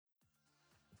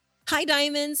Hi,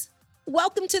 Diamonds.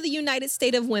 Welcome to the United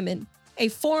State of Women, a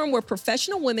forum where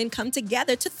professional women come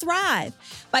together to thrive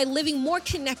by living more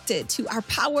connected to our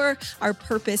power, our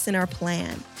purpose, and our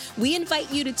plan. We invite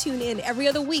you to tune in every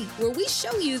other week where we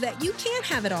show you that you can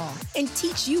have it all and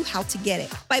teach you how to get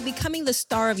it by becoming the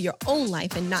star of your own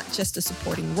life and not just a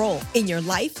supporting role in your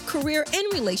life, career,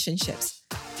 and relationships.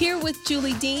 Here with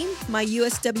Julie Dean, my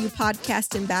USW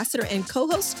podcast ambassador and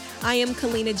co-host, I am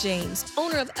Kalina James,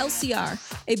 owner of LCR,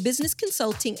 a business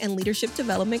consulting and leadership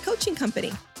development coaching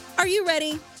company. Are you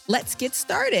ready? Let's get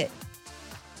started.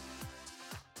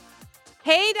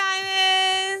 Hey,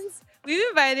 Diamonds! We've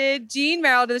invited Jean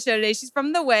Merrill to the show today. She's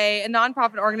from The Way, a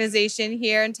nonprofit organization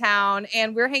here in town,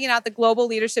 and we're hanging out at the Global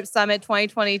Leadership Summit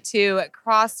 2022 at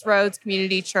Crossroads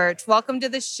Community Church. Welcome to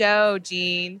the show,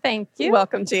 Jean. Thank you.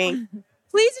 Welcome, Jean.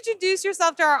 Please introduce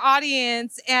yourself to our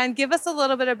audience and give us a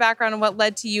little bit of background on what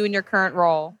led to you in your current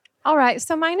role. All right.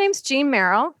 So my name's Jean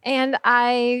Merrill, and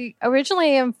I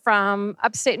originally am from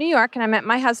upstate New York, and I met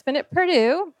my husband at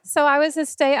Purdue. So I was a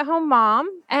stay-at-home mom.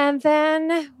 And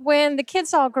then when the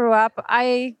kids all grew up,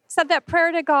 I said that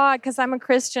prayer to God, because I'm a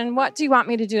Christian. What do you want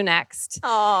me to do next?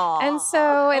 Aww. And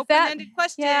so at that Open-ended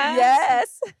question.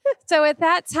 Yes. So at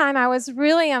that time, I was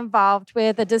really involved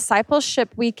with a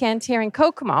discipleship weekend here in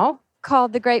Kokomo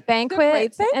called The Great Banquet.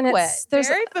 Great And Banquet. there's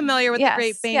Very familiar with Yes, the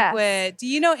Great yes. Banquet. Do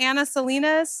you know Anna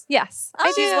Salinas? Yes,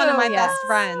 I She's do. one of my Yes. best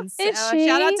friends. Is Shout she?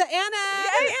 out to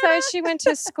Anna. So she went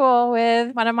to school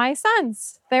with one of my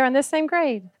sons. They were in the same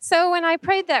grade. So when I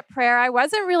prayed that prayer, I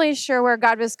wasn't really sure where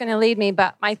God was going to lead me,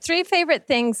 but my three favorite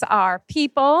things are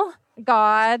people,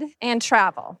 God, and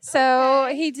travel. So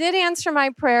he did answer my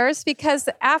prayers, because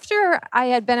after I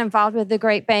had been involved with the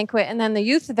Great Banquet and then the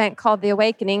youth event called The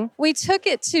Awakening, we took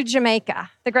it to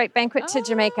Jamaica, the Great Banquet to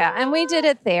Jamaica, and we did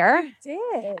it there.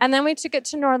 And then we took it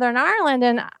to Northern Ireland,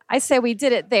 and I say we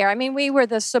did it there. I mean, we were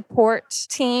the support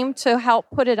team to help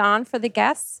put it on for the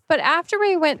guests. But after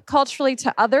we went culturally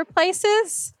to other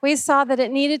places, we saw that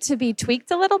it needed to be tweaked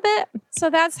a little bit. So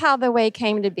that's how The Way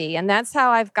came to be. And that's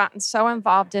how I've gotten so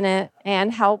involved in it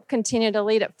and help continue to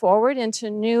lead it forward into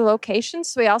new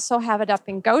locations. We also have it up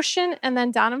in Goshen and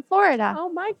then down in Florida. Oh,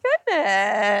 my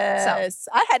goodness.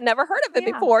 I had never heard of it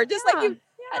before, just like you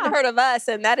hadn't heard of us.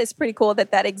 And that is pretty cool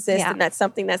that exists. Yeah. And that's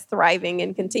something that's thriving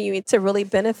and continuing to really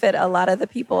benefit a lot of the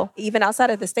people, even outside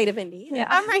of the state of Indiana. Yeah.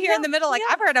 I'm right here in the middle.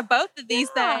 I've heard of both of these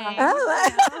things.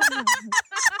 Oh.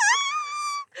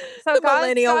 So The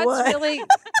millennial God's one.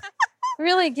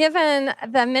 really given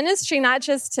the ministry, not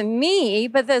just to me,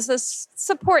 but there's a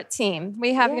support team.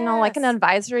 We have, like an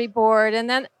advisory board, and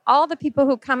then all the people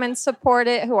who come and support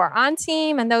it, who are on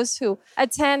team, and those who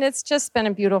attend. It's just been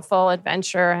a beautiful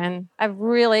adventure. And I've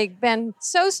really been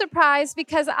so surprised,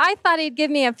 because I thought he'd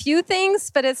give me a few things,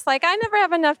 but it's like I never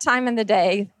have enough time in the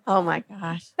day. Oh, my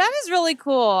gosh. That is really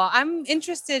cool. I'm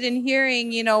interested in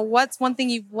hearing, what's one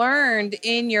thing you've learned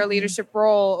in your leadership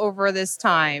role over this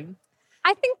time?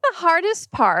 I think the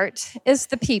hardest part is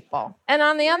the people. And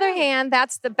on the other hand,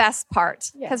 that's the best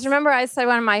part. Because remember, I said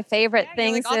one of my favorite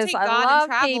things is I love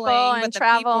people and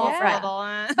travel.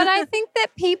 But I think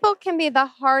that people can be the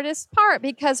hardest part,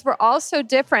 because we're all so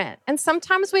different. And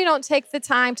sometimes we don't take the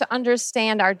time to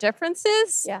understand our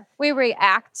differences. Yeah. We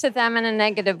react to them in a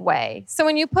negative way. So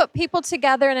when you put people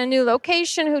together in a new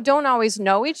location who don't always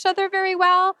know each other very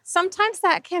well, sometimes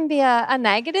that can be a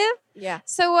negative. Yeah.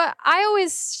 So what I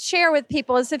always share with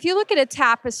people is, if you look at a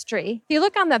tapestry, if you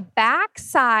look on the back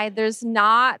side, there's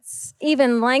knots,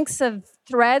 even lengths of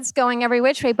threads going every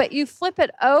which way, but you flip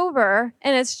it over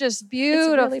and it's just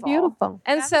beautiful. It's really beautiful.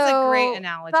 And That's a great so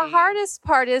analogy. the hardest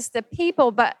part is the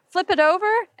people, but flip it over,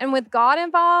 and with God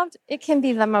involved, it can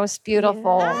be the most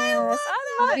beautiful,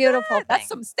 beautiful thing. That's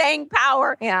some staying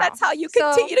power. Yeah. That's how you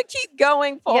continue to keep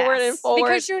going forward and forward.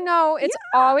 Because it's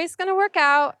always going to work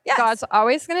out. Yes. God's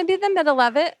always going to be the middle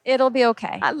of it. It'll be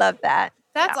okay. I love that.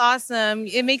 That's awesome.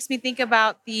 It makes me think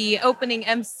about the opening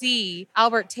MC,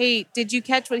 Albert Tate. Did you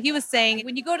catch what he was saying?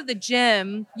 When you go to the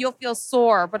gym, you'll feel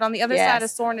sore, but on the other side of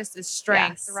soreness is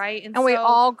strength, right? And we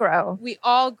all grow. We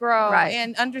all grow. Right.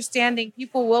 And understanding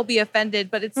people will be offended,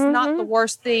 but it's not the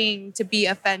worst thing to be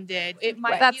offended. It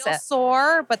might feel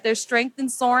sore, but there's strength in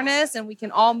soreness, and we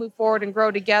can all move forward and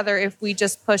grow together if we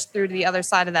just push through to the other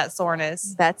side of that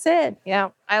soreness. That's it. Yeah.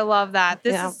 I love that.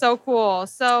 This is so cool.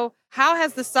 So how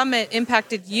has the summit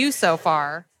impacted you so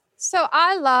far? So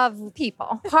I love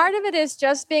people. Part of it is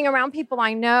just being around people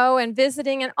I know and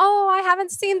visiting and, I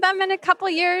haven't seen them in a couple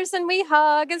of years and we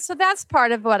hug. And so that's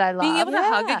part of what I love. Being able to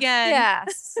hug again.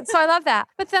 Yes. So I love that.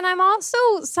 But then I'm also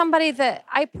somebody that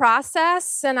I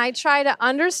process and I try to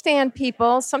understand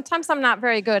people. Sometimes I'm not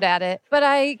very good at it, but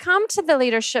I come to the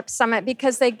Leadership Summit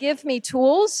because they give me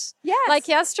tools. Yes. Like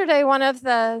yesterday, one of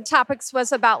the topics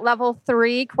was about level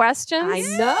 3 questions. I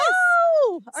know.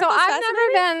 So I've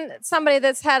never been somebody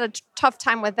that's had a tough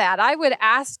time with that. I would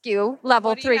ask you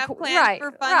level 3. Right.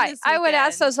 I would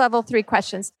ask those level 3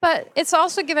 questions. But it's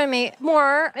also given me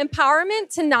more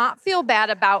empowerment to not feel bad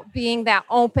about being that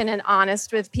open and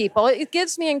honest with people. It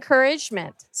gives me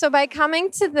encouragement. So by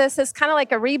coming to this, it's kind of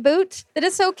like a reboot, that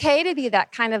it's okay to be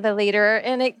that kind of a leader.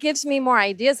 And it gives me more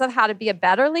ideas of how to be a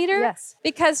better leader. Yes.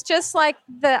 Because just like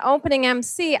the opening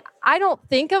MC, I don't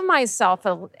think of myself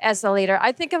as a leader.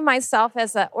 I think of myself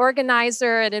as an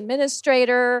organizer, an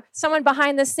administrator, someone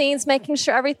behind the scenes making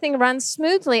sure everything runs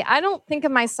smoothly. I don't think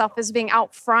of myself as being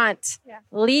out front,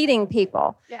 leading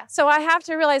people. Yeah. So I have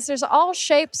to realize there's all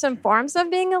shapes and forms of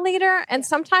being a leader. And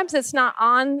sometimes it's not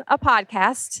on a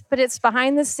podcast, but it's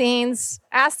behind the scenes,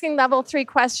 asking level 3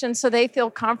 questions so they feel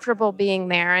comfortable being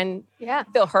there. And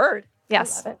feel heard.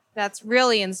 yes. I love it. That's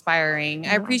really inspiring.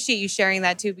 I appreciate you sharing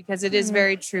that too, because it is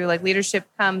very true. Like leadership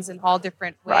comes in all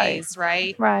different ways,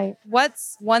 right? Right.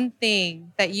 What's one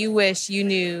thing that you wish you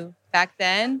knew back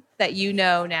then that you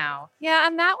know now? Yeah,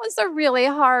 and that was a really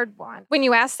hard one. When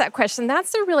you ask that question,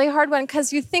 that's a really hard one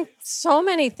because you think so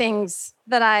many things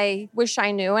that I wish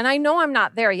I knew. And I know I'm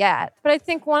not there yet. But I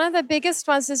think one of the biggest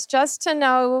ones is just to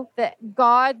know that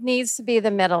God needs to be the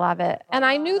middle of it. And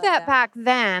I knew that back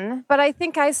then, but I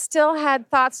think I still had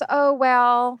thoughts,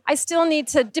 I still need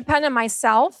to depend on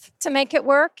myself to make it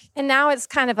work. And now it's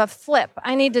kind of a flip.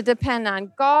 I need to depend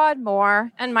on God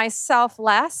more and myself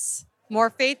less. More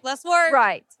faith, less work.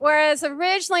 Right. Whereas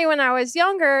originally when I was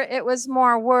younger, it was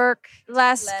more work,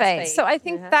 less faith. So I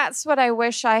think that's what I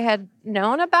wish I had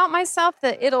known about myself,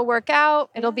 that it'll work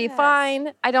out. It'll be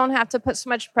fine. I don't have to put so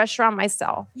much pressure on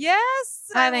myself. Yes.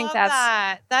 I think love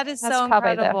that is so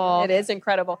probably incredible. It is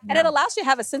incredible. And it allows you to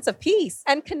have a sense of peace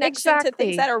and connection to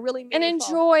things that are really meaningful. And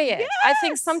enjoy it. I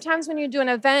think sometimes when you do an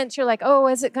event, you're like,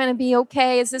 is it going to be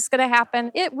okay? Is this going to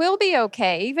happen? It will be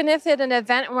okay. Even if at an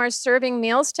event and we're serving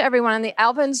meals to everyone and the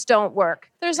ovens don't work,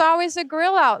 there's always a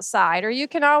grill outside, or you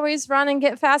can always run and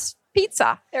get fast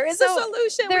pizza. There is a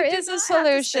solution. There is a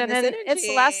solution. And it's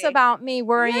less about me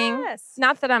worrying. Yes.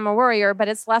 Not that I'm a worrier, but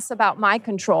it's less about my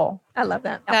control. I love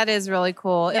that. That is really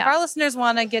cool. If our listeners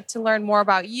want to get to learn more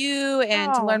about you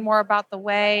and to learn more about the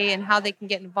Way and how they can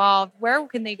get involved, where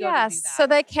can they go to do that? So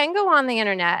they can go on the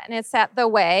internet, and it's at The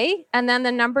Way, and then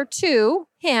the number 2,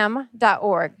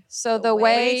 him.org. So the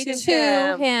way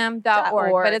to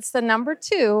him.org. But it's the number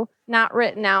 2, not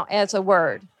written out as a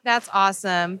word. That's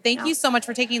awesome. Thank you so much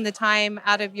for taking the time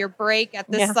out of your break at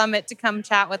this summit to come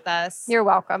chat with us. You're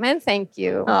welcome. And thank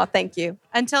you. Oh, thank you.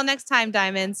 Until next time,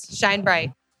 Diamonds, shine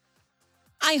bright.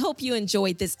 I hope you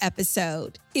enjoyed this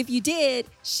episode. If you did,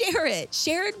 share it.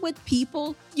 Share it with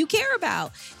people you care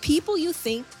about, people you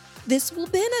think this will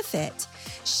benefit.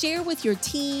 Share with your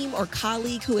team or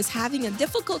colleague who is having a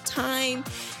difficult time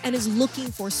and is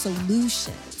looking for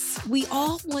solutions. We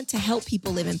all want to help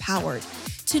people live empowered,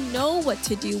 to know what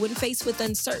to do when faced with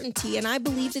uncertainty. And I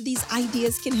believe that these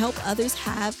ideas can help others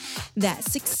have that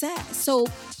success. So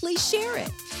please share it.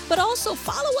 But also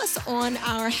follow us on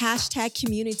our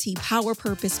 #community Power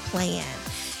Purpose Plan.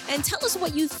 And tell us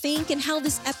what you think and how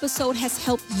this episode has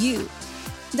helped you.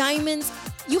 Diamonds,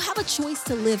 you have a choice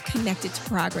to live connected to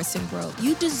progress and growth.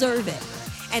 You deserve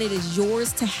it, and it is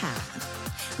yours to have.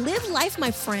 Live life,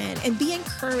 my friend, and be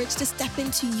encouraged to step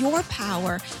into your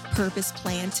power purpose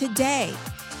plan today.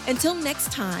 Until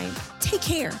next time, take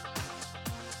care.